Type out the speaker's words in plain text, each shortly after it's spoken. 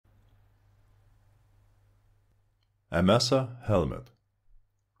Emesa helmet.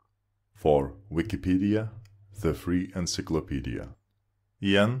 For Wikipedia, the free encyclopedia.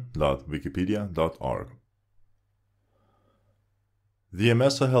 en.wikipedia.org. The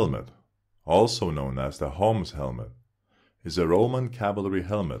Emesa helmet, also known as the Homs helmet, is a Roman cavalry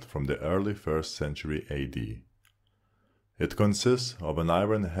helmet from the early 1st century AD. It consists of an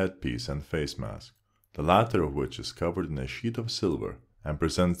iron headpiece and face mask, the latter of which is covered in a sheet of silver and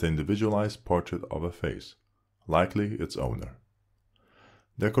presents the individualized portrait of a face, likely its owner.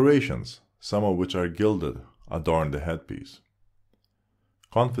 Decorations, some of which are gilded, adorn the headpiece.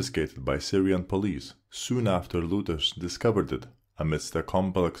 Confiscated by Syrian police soon after looters discovered it amidst a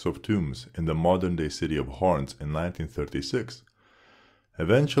complex of tombs in the modern-day city of Homs in 1936,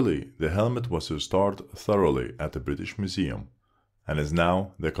 eventually the helmet was restored thoroughly at the British Museum and is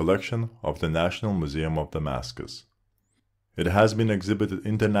now the collection of the National Museum of Damascus. It has been exhibited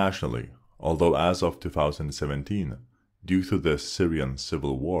internationally, although as of 2017, due to the Syrian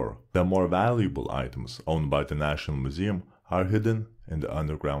civil war, the more valuable items owned by the National Museum are hidden in the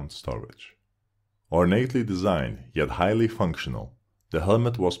underground storage. Ornately designed, yet highly functional, the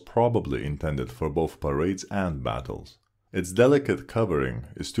helmet was probably intended for both parades and battles. Its delicate covering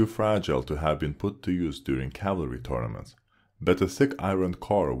is too fragile to have been put to use during cavalry tournaments, but a thick iron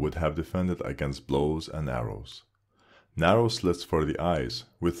core would have defended against blows and arrows. Narrow slits for the eyes,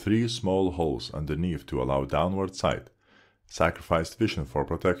 with 3 small holes underneath to allow downward sight, sacrificed vision for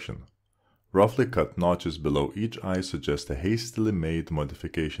protection. Roughly cut notches below each eye suggest a hastily made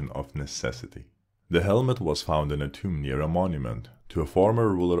modification of necessity. The helmet was found in a tomb near a monument to a former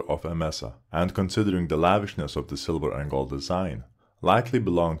ruler of Emesa, and considering the lavishness of the silver and gold design, likely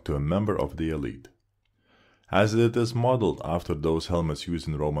belonged to a member of the elite. As it is modeled after those helmets used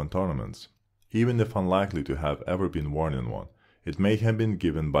in Roman tournaments, even if unlikely to have ever been worn in one, it may have been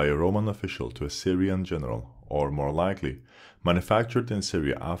given by a Roman official to a Syrian general, or more likely, manufactured in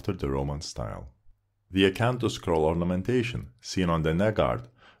Syria after the Roman style. The acanthus scroll ornamentation seen on the neck guard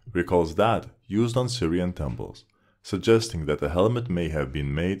recalls that used on Syrian temples, suggesting that the helmet may have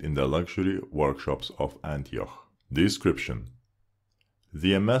been made in the luxury workshops of Antioch. Description: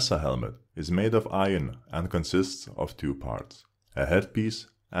 the Emesa helmet is made of iron and consists of 2 parts, a headpiece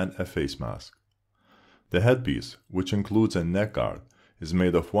and a face mask. The headpiece, which includes a neck guard, is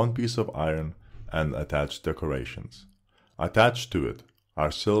made of 1 piece of iron and attached decorations. Attached to it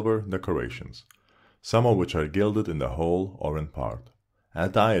are silver decorations, some of which are gilded in the whole or in part, a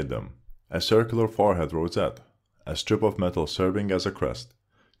diadem, a circular forehead rosette, a strip of metal serving as a crest,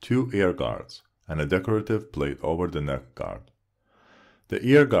 2 ear guards, and a decorative plate over the neck guard. The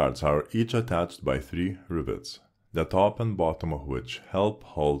ear guards are each attached by 3 rivets, the top and bottom of which help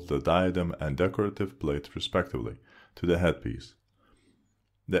hold the diadem and decorative plate respectively to the headpiece.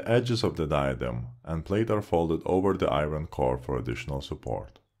 The edges of the diadem and plate are folded over the iron core for additional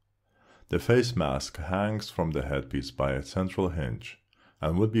support. The face mask hangs from the headpiece by a central hinge,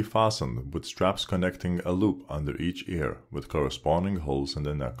 and would be fastened with straps connecting a loop under each ear with corresponding holes in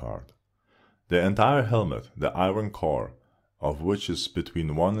the neck guard. The entire helmet, the iron core, of which is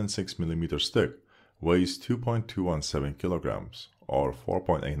between 1 and 6 mm thick, weighs 2.217 kilograms, or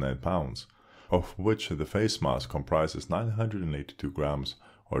 4.89 pounds, of which the face mask comprises 982 grams,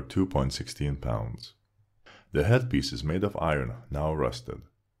 or 2.16 pounds. The headpiece is made of iron, now rusted.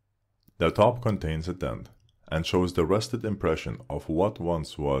 The top contains a dent, and shows the rusted impression of what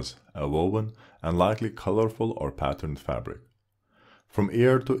once was a woven and likely colorful or patterned fabric. From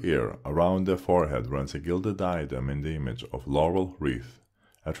ear to ear around the forehead runs a gilded diadem in the image of laurel wreath,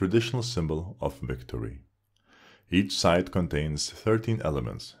 a traditional symbol of victory. Each side contains 13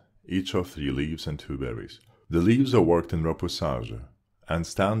 elements, each of 3 leaves and 2 berries. The leaves are worked in repoussage and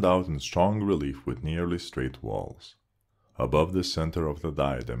stand out in strong relief with nearly straight walls. Above the center of the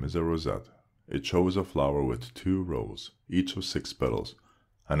diadem is a rosette. It shows a flower with 2 rows, each of 6 petals,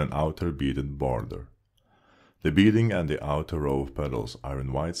 and an outer beaded border. The beading and the outer row of petals are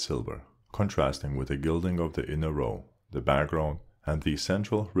in white silver, contrasting with the gilding of the inner row, the background, and the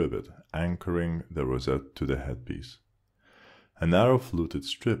central rivet anchoring the rosette to the headpiece. A narrow fluted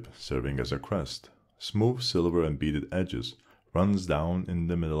strip serving as a crest, smooth silver and beaded edges, runs down in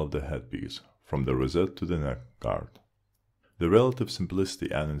the middle of the headpiece, from the rosette to the neck guard. The relative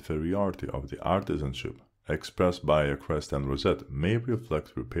simplicity and inferiority of the artisanship expressed by a crest and rosette may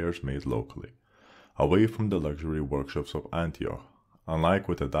reflect repairs made locally, away from the luxury workshops of Antioch. Unlike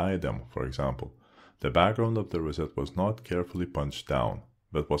with a diadem, for example, the background of the rosette was not carefully punched down,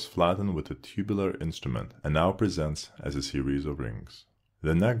 but was flattened with a tubular instrument and now presents as a series of rings.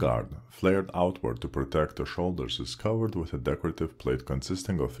 The neck guard, flared outward to protect the shoulders, is covered with a decorative plate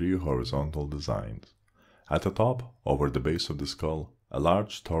consisting of 3 horizontal designs. At the top, over the base of the skull, a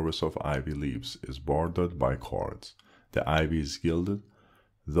large torus of ivy leaves is bordered by cords. The ivy is gilded,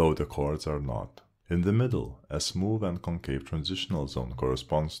 though the cords are not. In the middle, a smooth and concave transitional zone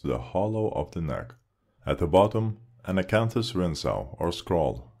corresponds to the hollow of the neck. At the bottom, an acanthus rinsau, or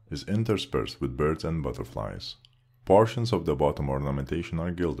scroll, is interspersed with birds and butterflies. Portions of the bottom ornamentation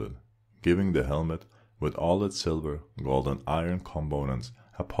are gilded, giving the helmet, with all its silver, gold, and iron components,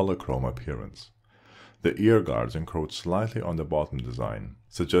 a polychrome appearance. The ear guards encroach slightly on the bottom design,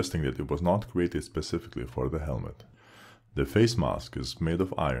 suggesting that it was not created specifically for the helmet. The face mask is made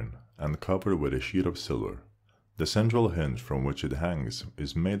of iron and covered with a sheet of silver. The central hinge from which it hangs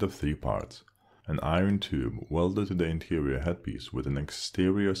is made of 3 parts: an iron tube welded to the interior headpiece with an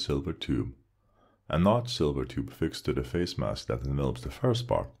exterior silver tube, a notched silver tube fixed to the face mask that envelops the first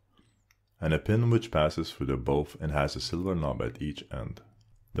part, and a pin which passes through both and has a silver knob at each end.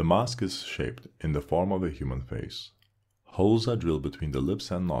 The mask is shaped in the form of a human face. Holes are drilled between the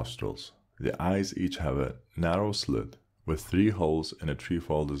lips and nostrils. The eyes each have a narrow slit, with 3 holes in a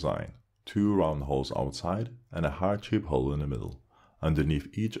trefoil design, 2 round holes outside and a heart-shaped hole in the middle, underneath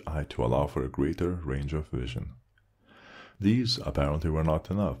each eye to allow for a greater range of vision. These apparently were not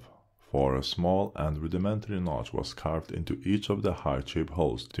enough, for a small and rudimentary notch was carved into each of the heart-shaped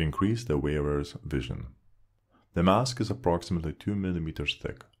holes to increase the wearer's vision. The mask is approximately 2 mm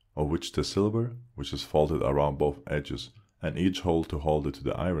thick, of which the silver, which is folded around both edges, and each hole to hold it to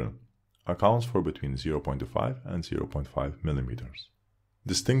the iron, accounts for between 0.5 and 0.5 mm.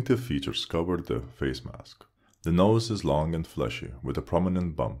 Distinctive features cover the face mask. The nose is long and fleshy, with a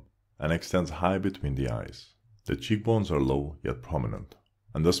prominent bump, and extends high between the eyes. The cheekbones are low yet prominent,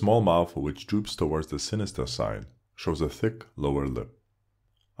 and the small mouth, which droops towards the sinister side, shows a thick lower lip.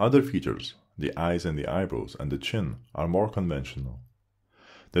 Other features, the eyes and the eyebrows and the chin, are more conventional.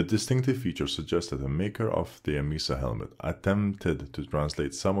 The distinctive features suggest that the maker of the Emesa helmet attempted to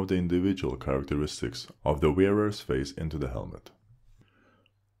translate some of the individual characteristics of the wearer's face into the helmet.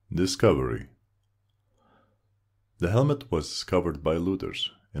 Discovery. The helmet was discovered by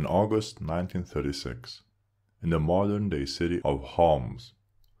looters in August 1936 in the modern-day city of Homs.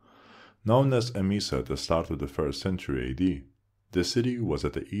 Known as Emesa at the start of the 1st century AD, the city was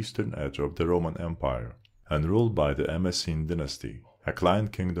at the eastern edge of the Roman Empire and ruled by the Emesene dynasty, a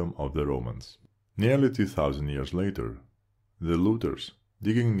client kingdom of the Romans. Nearly 2,000 years later, the looters,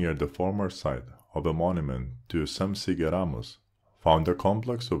 digging near the former site of a monument to Semsigeramus, found a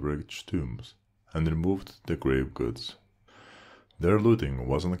complex of rich tombs and removed the grave goods. Their looting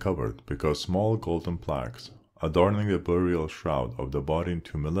was uncovered because small golden plaques adorning the burial shroud of the body in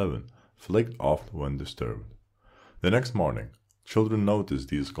Tomb 11 flaked off when disturbed. The next morning, children noticed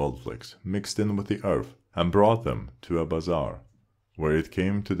these gold flakes mixed in with the earth and brought them to a bazaar, where it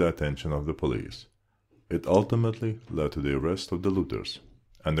came to the attention of the police. It ultimately led to the arrest of the looters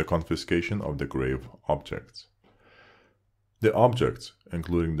and the confiscation of the grave objects. The objects,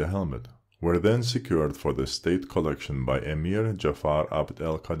 including the helmet, were then secured for the state collection by Emir Jafar Abd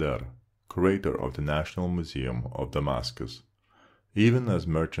el-Kader, curator of the National Museum of Damascus, even as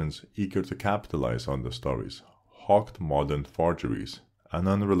merchants eager to capitalize on the stories hawked modern forgeries and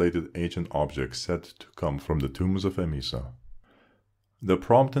unrelated ancient objects said to come from the tombs of Emesa. The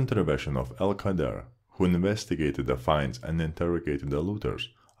prompt intervention of el-Kader, who investigated the finds and interrogated the looters,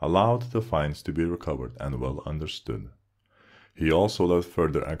 allowed the finds to be recovered and well understood. He also led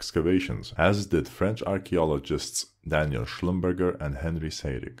further excavations, as did French archaeologists Daniel Schlumberger and Henry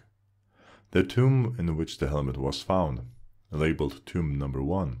Seyrig. The tomb in which the helmet was found, labeled Tomb Number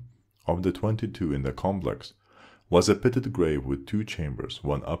 1, of the 22 in the complex, was a pitted grave with 2 chambers,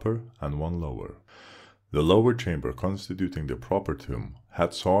 one upper and one lower. The lower chamber, constituting the proper tomb,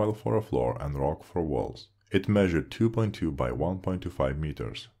 had soil for a floor and rock for walls. It measured 2.2 by 1.25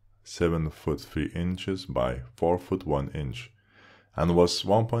 meters, 7 foot 3 inches by 4 foot 1 inch, and was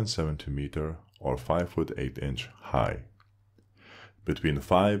 1.72 meter or 5 foot 8 inch high. Between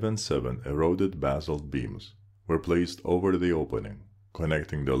 5 and 7 eroded basalt beams were placed over the opening,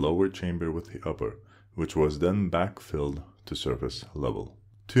 connecting the lower chamber with the upper, which was then backfilled to surface level.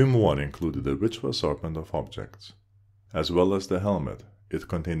 Tomb 1 included a rich assortment of objects. As well as the helmet, it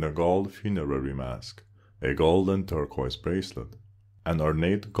contained a gold funerary mask, a gold and turquoise bracelet, an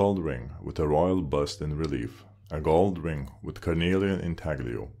ornate gold ring with a royal bust in relief, a gold ring with carnelian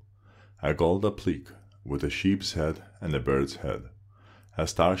intaglio, a gold applique with a sheep's head and a bird's head, a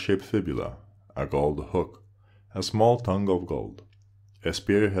star-shaped fibula, a gold hook, a small tongue of gold, a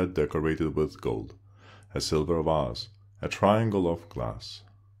spearhead decorated with gold, a silver vase, a triangle of glass.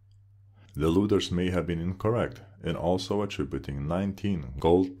 The looters may have been incorrect in also attributing 19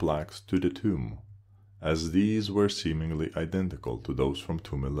 gold plaques to the tomb, as these were seemingly identical to those from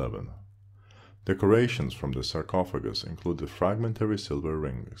Tomb 11. Decorations from the sarcophagus included fragmentary silver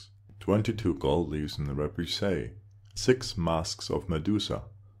rings, 22 gold leaves in repoussé, 6 masks of Medusa,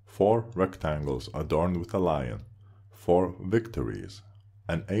 4 rectangles adorned with a lion, 4 victories,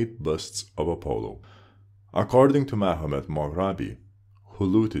 and 8 busts of Apollo. According to Mahomet Moghrabi, who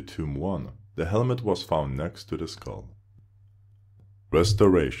looted Tomb 1, the helmet was found next to the skull.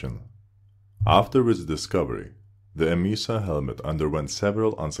 Restoration. After its discovery, the Emesa helmet underwent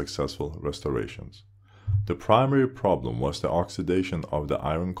several unsuccessful restorations. The primary problem was the oxidation of the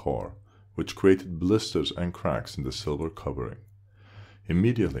iron core, which created blisters and cracks in the silver covering.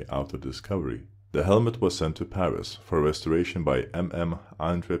 Immediately after discovery, the helmet was sent to Paris for restoration by M.M.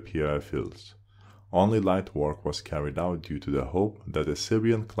 André Pierre Fils. Only light work was carried out due to the hope that the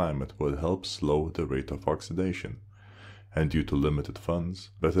Syrian climate would help slow the rate of oxidation, and due to limited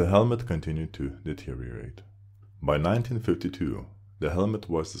funds, but the helmet continued to deteriorate. By 1952, the helmet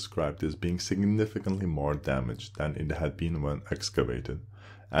was described as being significantly more damaged than it had been when excavated,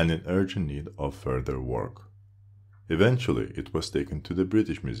 and in urgent need of further work. Eventually, it was taken to the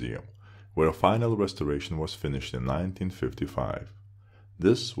British Museum, where a final restoration was finished in 1955.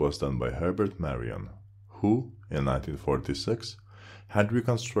 This was done by Herbert Marion, who, in 1946, had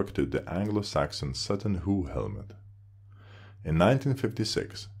reconstructed the Anglo-Saxon Sutton Hoo helmet. In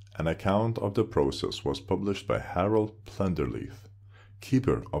 1956, an account of the process was published by Harold Plenderleith,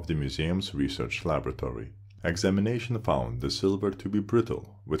 keeper of the museum's research laboratory. Examination found the silver to be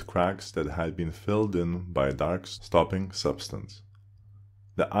brittle, with cracks that had been filled in by a dark stopping substance.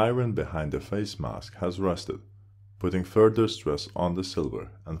 The iron behind the face mask has rusted, putting further stress on the silver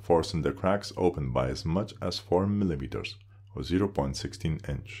and forcing the cracks open by as much as 4 mm or 0.16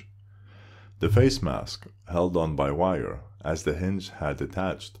 inch. The face mask, held on by wire, as the hinge had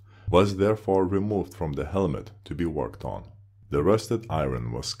detached, was therefore removed from the helmet to be worked on. The rusted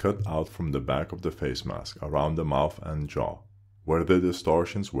iron was cut out from the back of the face mask around the mouth and jaw, where the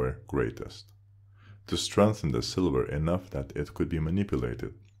distortions were greatest. To strengthen the silver enough that it could be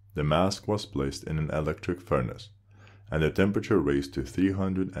manipulated, the mask was placed in an electric furnace, and the temperature raised to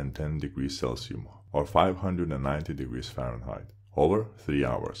 310 degrees Celsius, or 590 degrees Fahrenheit, over 3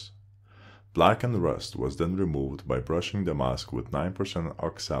 hours. Blackened rust was then removed by brushing the mask with 9%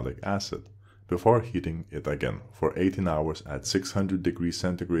 oxalic acid, before heating it again for 18 hours at 600 degrees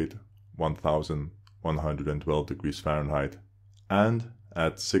centigrade, 1112 degrees Fahrenheit, and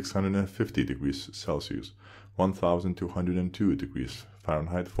at 650 degrees Celsius, 1202 degrees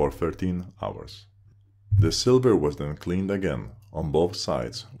Fahrenheit for 13 hours. The silver was then cleaned again on both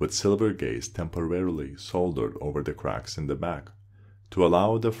sides with silver gaze temporarily soldered over the cracks in the back to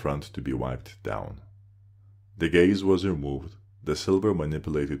allow the front to be wiped down. The gaze was removed, the silver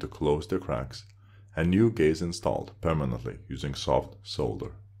manipulated to close the cracks, and new gaze installed permanently using soft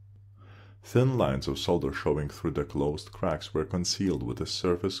solder. Thin lines of solder showing through the closed cracks were concealed with a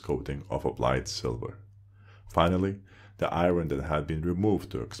surface coating of applied silver. Finally, the iron that had been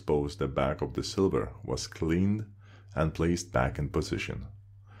removed to expose the back of the silver was cleaned and placed back in position.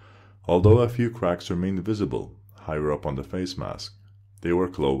 Although a few cracks remained visible higher up on the face mask, they were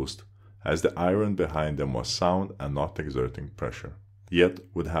closed, as the iron behind them was sound and not exerting pressure, yet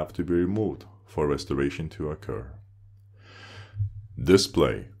would have to be removed for restoration to occur.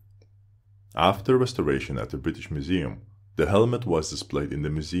 Display. After restoration at the British Museum, the helmet was displayed in the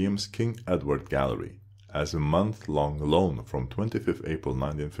museum's King Edward Gallery as a month-long loan from 25 April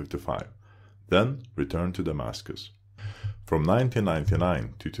 1955, then returned to Damascus. From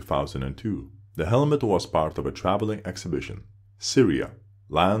 1999 to 2002, the helmet was part of a traveling exhibition, Syria,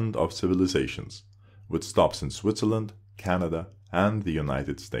 Land of Civilizations, with stops in Switzerland, Canada, and the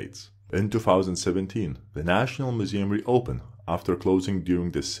United States. In 2017, the National Museum reopened after closing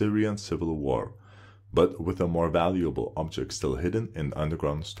during the Syrian Civil War, but with a more valuable object still hidden in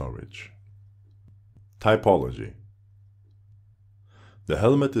underground storage. Typology. The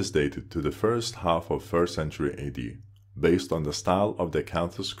helmet is dated to the first half of 1st century AD, based on the style of the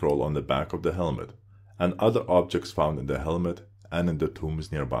acanthus scroll on the back of the helmet, and other objects found in the helmet and in the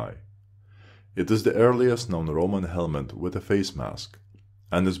tombs nearby. It is the earliest known Roman helmet with a face mask,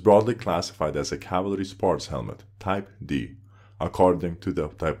 and is broadly classified as a cavalry sports helmet, type D, according to the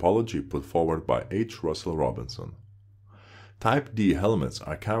typology put forward by H. Russell Robinson. Type D helmets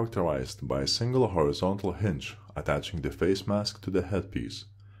are characterized by a single horizontal hinge attaching the face mask to the headpiece,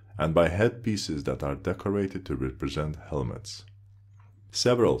 and by headpieces that are decorated to represent helmets.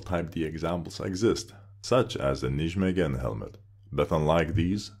 Several Type D examples exist, such as the Nijmegen helmet, but unlike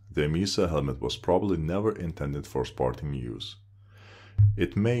these, the Emesa helmet was probably never intended for sporting use.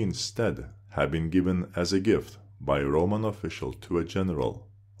 It may instead had been given as a gift by a Roman official to a general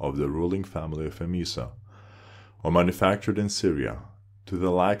of the ruling family of Emesa, or manufactured in Syria to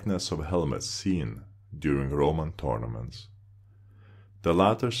the likeness of helmets seen during Roman tournaments. The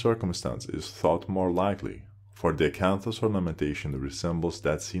latter circumstance is thought more likely, for the acanthus ornamentation resembles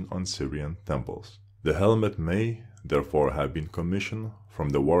that seen on Syrian temples. The helmet may, therefore, have been commissioned from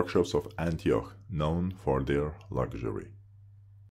the workshops of Antioch, known for their luxury.